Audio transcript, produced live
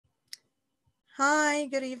Hi,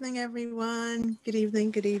 good evening, everyone. Good evening,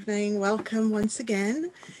 good evening. Welcome once again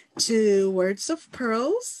to Words of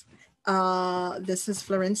Pearls. This is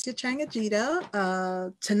Florencia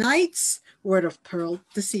Chang-Ageda. Tonight's Word of Pearl,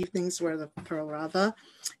 this evening's Word of Pearl, rather,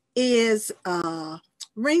 is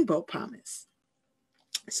Rainbow Promise.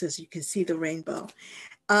 So as you can see the rainbow.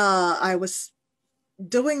 I was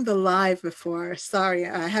doing the live before. Sorry,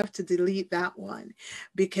 I have to delete that one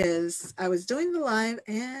because I was doing the live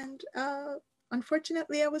and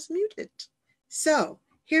unfortunately I was muted. So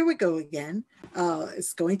here we go again.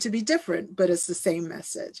 It's going to be different, but it's the same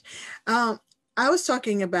message. I was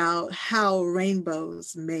talking about how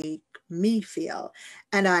rainbows make me feel.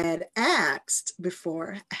 And I had asked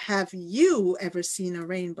before, have you ever seen a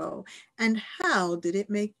rainbow? And how did it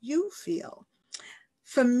make you feel?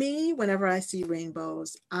 For me, whenever I see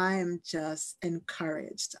rainbows, I am just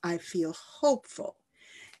encouraged. I feel hopeful.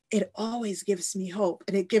 It always gives me hope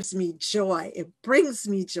and it gives me joy. It brings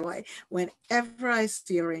me joy whenever I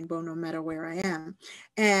see a rainbow, no matter where I am.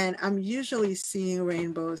 And I'm usually seeing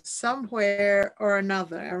rainbows somewhere or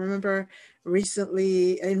another. I remember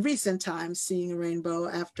in recent times, seeing a rainbow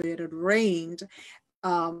after it had rained.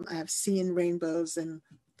 I've seen rainbows in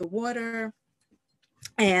the water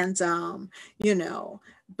and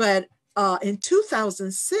but in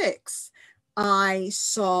 2006 I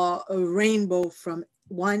saw a rainbow from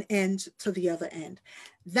one end to the other end.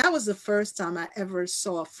 That was the first time I ever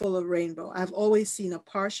saw a full rainbow. I've always seen a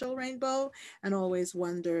partial rainbow and always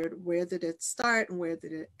wondered, where did it start and where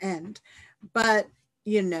did it end? But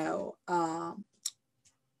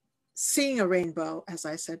seeing a rainbow, as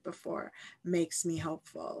I said before, makes me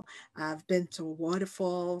hopeful. I've been to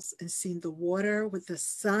waterfalls and seen the water with the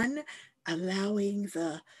sun allowing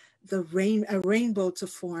a rainbow to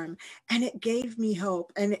form, and it gave me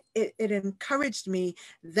hope and it encouraged me.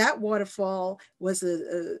 That waterfall was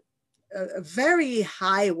a very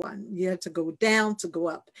high one. You had to go down to go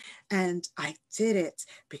up. And I did it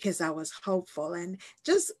because I was hopeful. And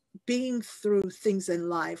just being through things in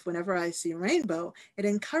life, whenever I see a rainbow, it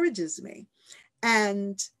encourages me.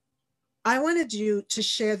 And I wanted you to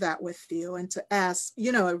share that with you and to ask,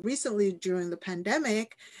 recently during the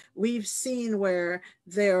pandemic, we've seen where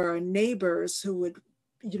there are neighbors who would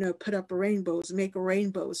put up rainbows, make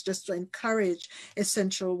rainbows just to encourage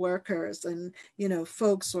essential workers and,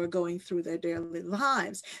 folks who are going through their daily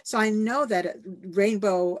lives. So I know that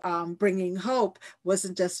rainbow bringing hope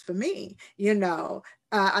wasn't just for me,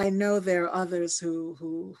 I know there are others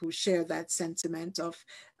who share that sentiment of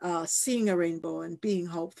seeing a rainbow and being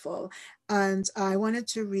hopeful. And I wanted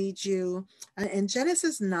to read you in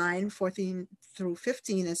Genesis 9:14 through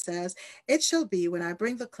 15, it says, "It shall be when I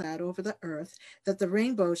bring the cloud over the earth that the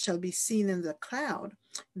rainbow shall be seen in the cloud.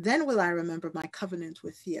 Then will I remember my covenant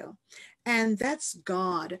with you." And that's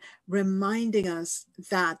God reminding us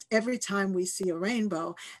that every time we see a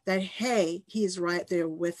rainbow, that, hey, he's right there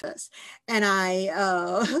with us. And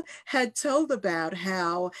I had told about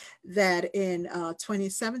how that in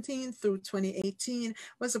 2017 through 2018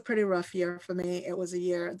 was a pretty rough year for me. It was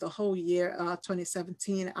the whole year,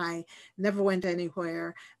 2017, I never went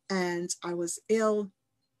anywhere and I was ill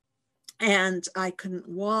and I couldn't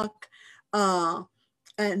walk.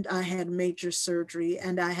 And I had major surgery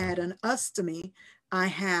and I had an ostomy. I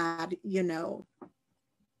had,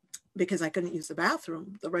 because I couldn't use the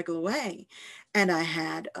bathroom the regular way. And I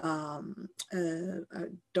had, I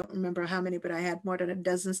don't remember how many, but I had more than a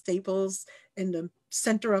dozen staples in the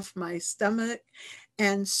center of my stomach.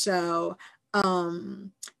 And so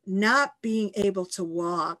not being able to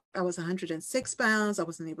walk, I was 106 pounds. I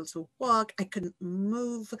wasn't able to walk. I couldn't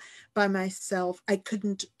move by myself. I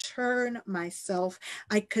couldn't turn myself.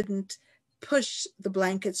 I couldn't push the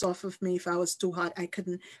blankets off of me if I was too hot. I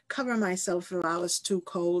couldn't cover myself if I was too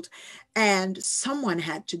cold. And someone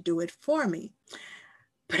had to do it for me.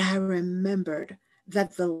 But I remembered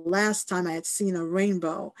that the last time I had seen a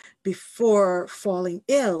rainbow before falling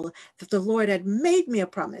ill, that the Lord had made me a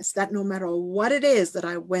promise that no matter what it is that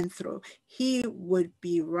I went through, he would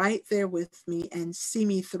be right there with me and see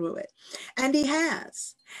me through it. And he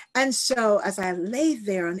has. And so as I lay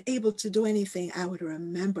there unable to do anything, I would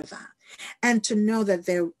remember that and to know that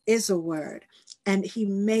there is a word and he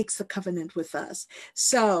makes a covenant with us.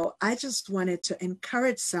 So I just wanted to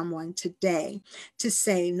encourage someone today to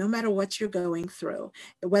say, no matter what you're going through,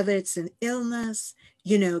 whether it's an illness,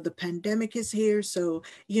 the pandemic is here. So,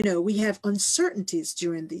 we have uncertainties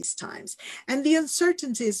during these times. And the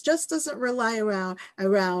uncertainties just doesn't rely around,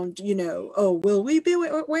 oh, will we be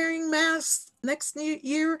wearing masks next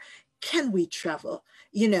year? Can we travel?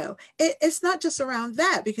 It's not just around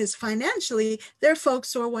that, because financially, there are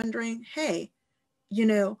folks who are wondering, hey, you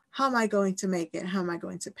know, how am I going to make it? How am I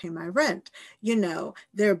going to pay my rent? You know,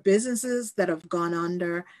 there are businesses that have gone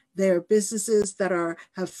under. There are businesses that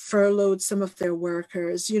have furloughed some of their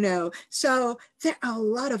workers, you know. So there are a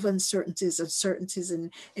lot of uncertainties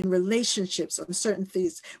in relationships,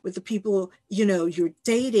 uncertainties with the people, you know, you're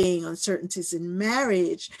dating, uncertainties in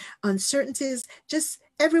marriage, uncertainties just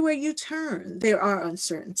everywhere you turn. There are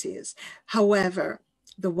uncertainties. However,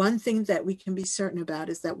 the one thing that we can be certain about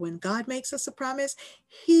is that when God makes us a promise,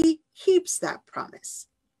 he keeps that promise.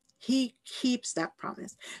 He keeps that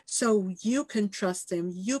promise. So you can trust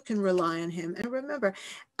him. You can rely on him. And remember,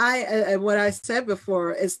 what I said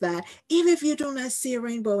before is that even if you do not see a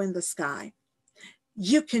rainbow in the sky,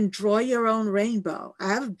 you can draw your own rainbow.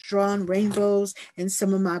 I've drawn rainbows in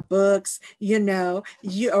some of my books, you know,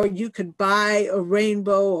 you could buy a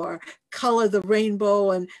rainbow or color the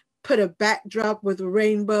rainbow and put a backdrop with a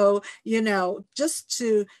rainbow, you know, just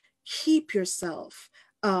to keep yourself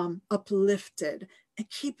uplifted and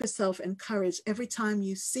keep yourself encouraged every time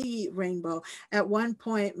you see rainbow. At one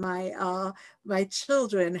point, my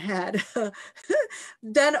children had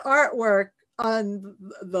done artwork on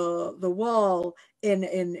the wall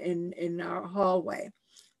in our hallway,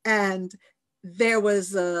 and there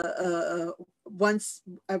was one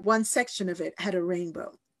section of it had a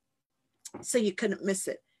rainbow, so you couldn't miss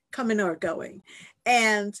it coming or going.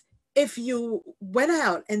 And if you went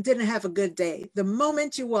out and didn't have a good day, the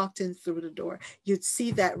moment you walked in through the door, you'd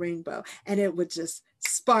see that rainbow and it would just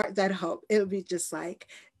spark that hope. It would be just like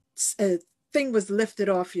a thing was lifted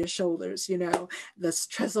off your shoulders, you know, the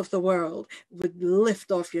stress of the world would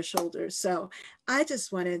lift off your shoulders. So I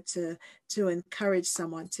just wanted to encourage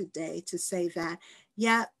someone today to say that,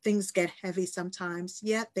 yeah, things get heavy sometimes.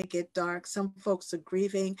 Yeah, they get dark. Some folks are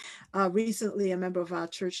grieving. Recently, a member of our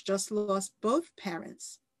church just lost both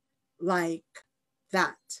parents like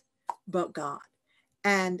that, but God.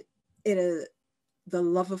 And it is the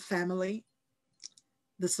love of family,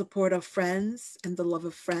 the support of friends, and the love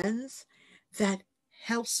of friends that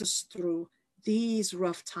helps us through these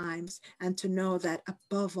rough times, and to know that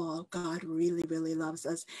above all, God really, really loves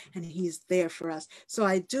us and he's there for us. So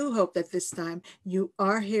I do hope that this time you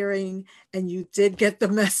are hearing and you did get the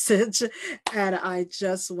message. And I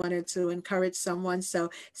just wanted to encourage someone.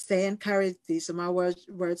 So stay encouraged. These are my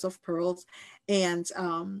words of pearls. And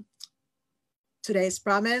today's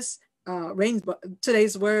promise, rainbow,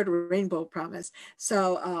 today's word, rainbow promise.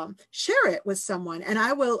 So share it with someone, and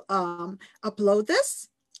I will upload this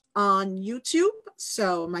on YouTube.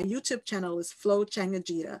 So my YouTube channel is Flo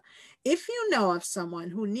Chang-Ageda. If you know of someone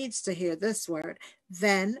who needs to hear this word,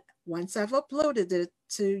 then once I've uploaded it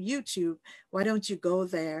to YouTube, why don't you go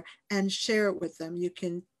there and share it with them? You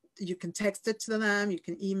can text it to them, you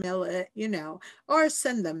can email it, you know, or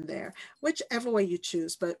send them there, whichever way you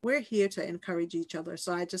choose. But we're here to encourage each other.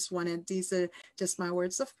 So I just wanted, these are just my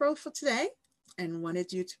words of growth for today, and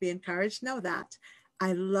wanted you to be encouraged. Know that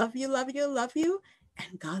I love you, love you, love you,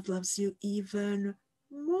 and God loves you even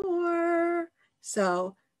more.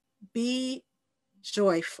 So be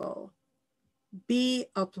joyful, be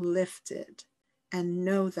uplifted, and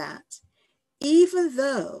know that even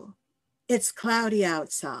though it's cloudy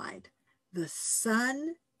outside, the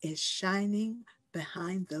sun is shining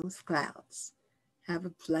behind those clouds. Have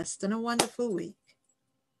a blessed and a wonderful week.